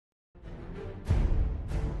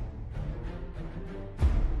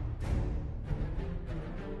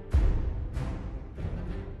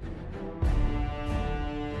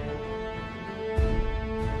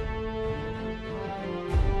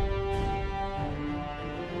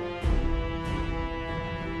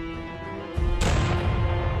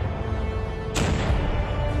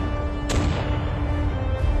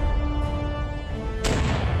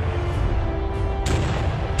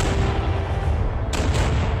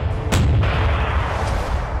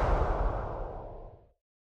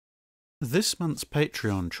This month's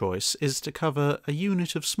Patreon choice is to cover a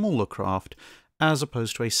unit of smaller craft as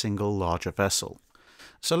opposed to a single larger vessel.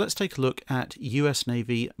 So let's take a look at US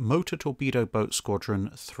Navy Motor Torpedo Boat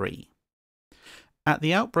Squadron 3. At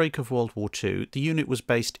the outbreak of World War II, the unit was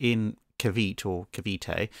based in Cavite or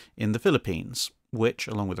Cavite in the Philippines, which,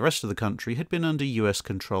 along with the rest of the country, had been under US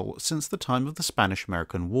control since the time of the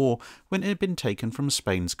Spanish-American War, when it had been taken from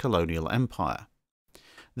Spain's colonial empire.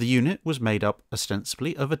 The unit was made up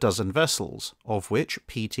ostensibly of a dozen vessels, of which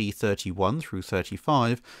PT-31 through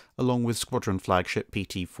 35, along with squadron flagship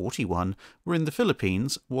PT-41, were in the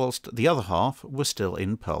Philippines, whilst the other half were still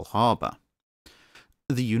in Pearl Harbor.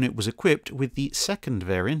 The unit was equipped with the second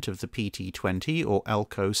variant of the PT-20 or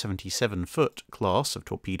Elco 77-foot class of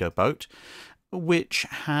torpedo boat, which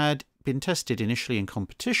had been tested initially in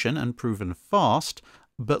competition and proven fast,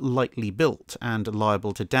 but lightly built and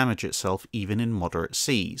liable to damage itself even in moderate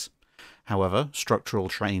seas. However, structural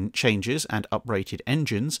changes and uprated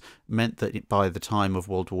engines meant that by the time of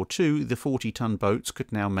World War II, the 40-ton boats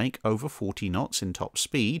could now make over 40 knots in top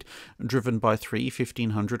speed, driven by three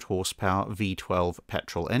 1,500 horsepower V12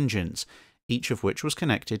 petrol engines, each of which was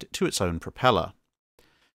connected to its own propeller.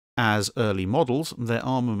 As early models, their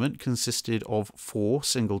armament consisted of 4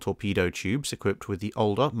 single torpedo tubes equipped with the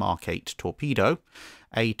older Mark 8 torpedo,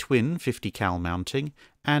 a twin 50 cal mounting,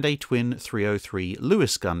 and a twin 303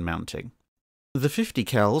 Lewis gun mounting. The 50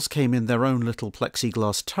 cals came in their own little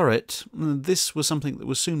plexiglass turret. This was something that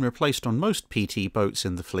was soon replaced on most PT boats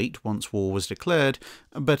in the fleet once war was declared,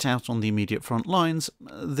 but out on the immediate front lines,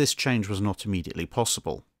 this change was not immediately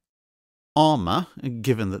possible. Armour,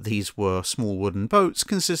 given that these were small wooden boats,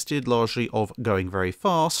 consisted largely of going very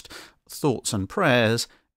fast, thoughts and prayers,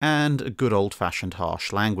 and good old-fashioned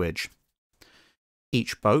harsh language.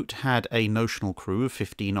 Each boat had a notional crew of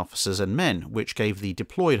 15 officers and men, which gave the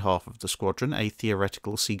deployed half of the squadron a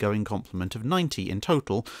theoretical seagoing complement of 90 in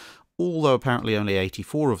total, although apparently only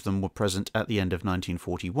 84 of them were present at the end of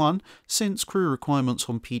 1941, since crew requirements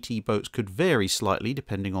on PT boats could vary slightly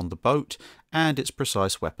depending on the boat and its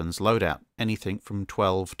precise weapons loadout. Anything from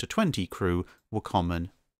 12 to 20 crew were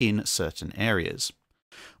common in certain areas.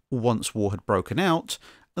 Once war had broken out,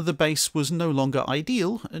 the base was no longer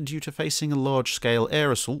ideal due to facing large-scale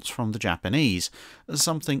air assaults from the Japanese,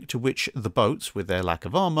 something to which the boats, with their lack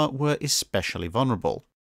of armour, were especially vulnerable.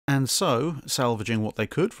 And so, salvaging what they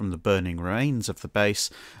could from the burning remains of the base,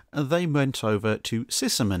 they went over to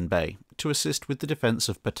Sissaman Bay to assist with the defence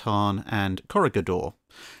of Bataan and Corregidor.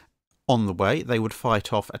 On the way, they would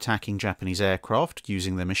fight off attacking Japanese aircraft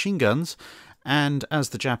using their machine guns, and as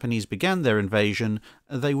the Japanese began their invasion,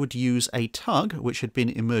 they would use a tug which had been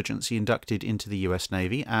emergency inducted into the US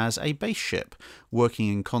Navy as a base ship, working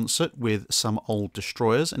in concert with some old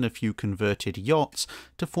destroyers and a few converted yachts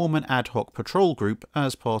to form an ad hoc patrol group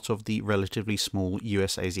as part of the relatively small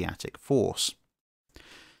US Asiatic force.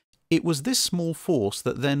 It was this small force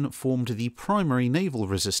that then formed the primary naval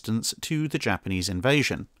resistance to the Japanese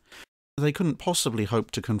invasion. They couldn't possibly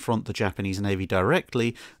hope to confront the Japanese Navy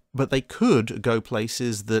directly, but they could go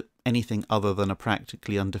places that anything other than a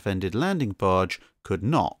practically undefended landing barge could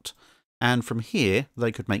not. And from here,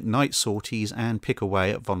 they could make night sorties and pick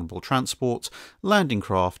away at vulnerable transports, landing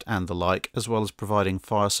craft and the like, as well as providing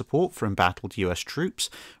fire support for embattled US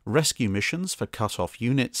troops, rescue missions for cut-off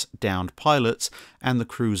units, downed pilots, and the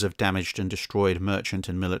crews of damaged and destroyed merchant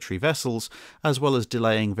and military vessels, as well as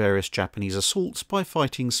delaying various Japanese assaults by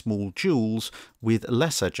fighting small duels with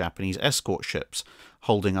lesser Japanese escort ships,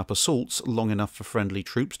 holding up assaults long enough for friendly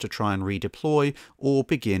troops to try and redeploy or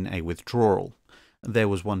begin a withdrawal. There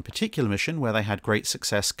was one particular mission where they had great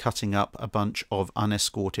success cutting up a bunch of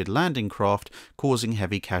unescorted landing craft, causing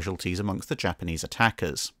heavy casualties amongst the Japanese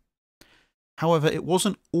attackers. However, it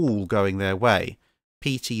wasn't all going their way.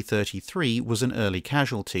 PT-33 was an early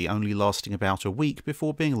casualty, only lasting about a week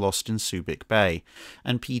before being lost in Subic Bay,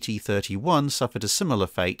 and PT-31 suffered a similar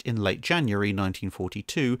fate in late January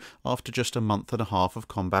 1942 after just a month and a half of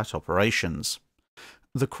combat operations.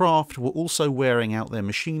 The craft were also wearing out their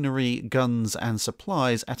machinery, guns and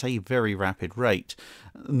supplies at a very rapid rate,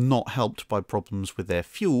 not helped by problems with their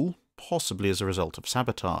fuel, possibly as a result of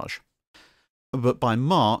sabotage. But by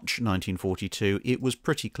March 1942, it was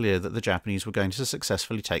pretty clear that the Japanese were going to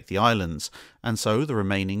successfully take the islands, and so the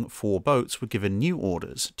remaining 4 boats were given new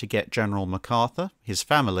orders to get General MacArthur, his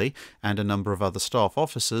family, and a number of other staff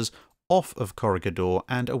officers off of Corregidor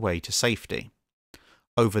and away to safety.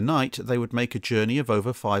 Overnight, they would make a journey of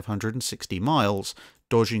over 560 miles,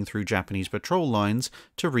 dodging through Japanese patrol lines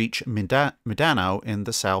to reach Mindanao in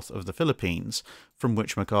the south of the Philippines, from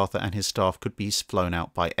which MacArthur and his staff could be flown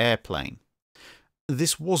out by airplane.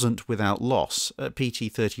 This wasn't without loss.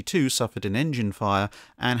 PT-32 suffered an engine fire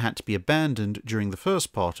and had to be abandoned during the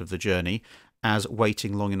first part of the journey, as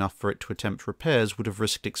waiting long enough for it to attempt repairs would have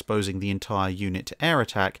risked exposing the entire unit to air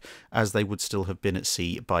attack, as they would still have been at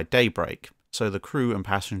sea by daybreak. So the crew and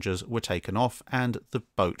passengers were taken off and the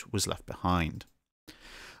boat was left behind.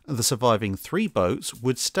 The surviving 3 boats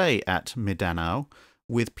would stay at Mindanao,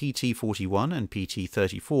 with PT-41 and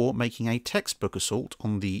PT-34 making a textbook assault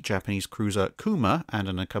on the Japanese cruiser Kuma and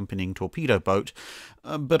an accompanying torpedo boat,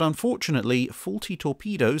 but unfortunately faulty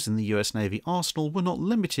torpedoes in the US Navy arsenal were not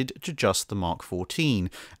limited to just the Mark 14,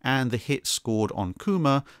 and the hit scored on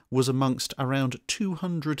Kuma was amongst around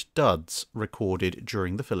 200 duds recorded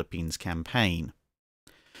during the Philippines campaign.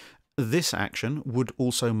 This action would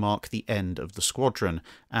also mark the end of the squadron,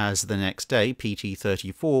 as the next day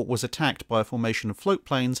PT-34 was attacked by a formation of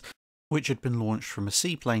floatplanes which had been launched from a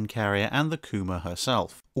seaplane carrier and the Kuma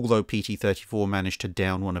herself. Although PT-34 managed to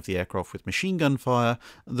down one of the aircraft with machine gun fire,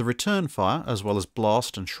 the return fire, as well as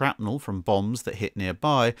blast and shrapnel from bombs that hit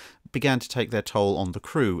nearby, began to take their toll on the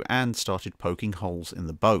crew and started poking holes in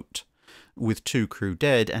the boat. With 2 crew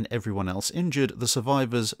dead and everyone else injured, the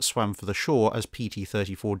survivors swam for the shore as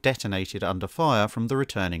PT-34 detonated under fire from the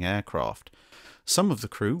returning aircraft. Some of the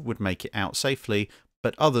crew would make it out safely,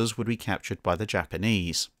 but others would be captured by the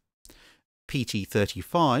Japanese.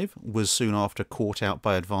 PT-35 was soon after caught out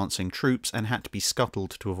by advancing troops and had to be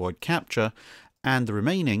scuttled to avoid capture, and the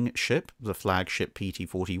remaining ship, the flagship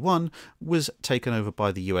PT-41, was taken over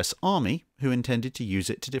by the US Army, who intended to use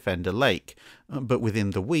it to defend a lake, but within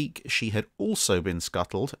the week she had also been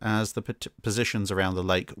scuttled as the positions around the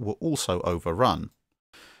lake were also overrun.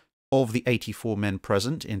 Of the 84 men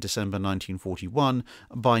present in December 1941,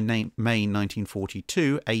 by May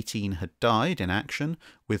 1942, 18 had died in action,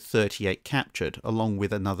 with 38 captured, along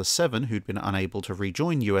with another 7 who'd been unable to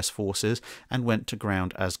rejoin US forces and went to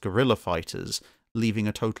ground as guerrilla fighters, leaving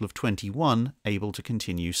a total of 21 able to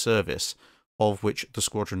continue service, of which the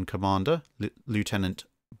squadron commander, Lieutenant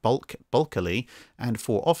Bulkeley, and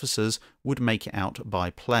 4 officers would make it out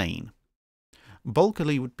by plane.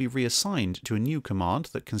 Bulkeley would be reassigned to a new command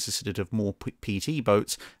that consisted of more PT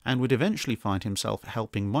boats and would eventually find himself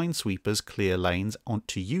helping minesweepers clear lanes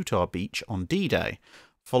onto Utah Beach on D-Day,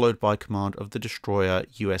 followed by command of the destroyer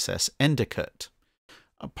USS Endicott.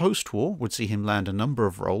 Post-war would see him land a number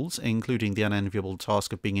of roles, including the unenviable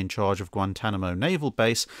task of being in charge of Guantanamo Naval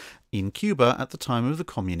Base in Cuba at the time of the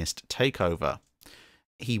communist takeover.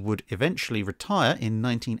 He would eventually retire in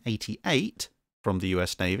 1988 from the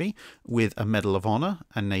US Navy with a Medal of Honor,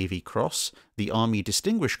 a Navy Cross, the Army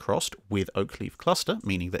Distinguished Cross with Oak Leaf Cluster,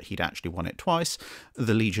 meaning that he'd actually won it twice,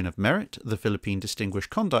 the Legion of Merit, the Philippine Distinguished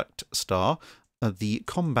Conduct Star, the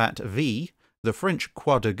Combat V, the French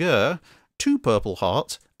Croix de Guerre, 2 Purple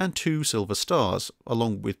Hearts, and 2 Silver Stars,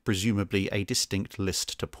 along with presumably a distinct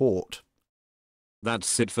list to port.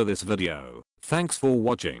 That's it for this video. Thanks for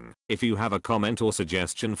watching. If you have a comment or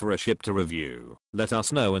suggestion for a ship to review, let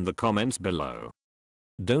us know in the comments below.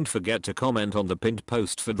 Don't forget to comment on the pinned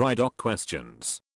post for dry dock questions.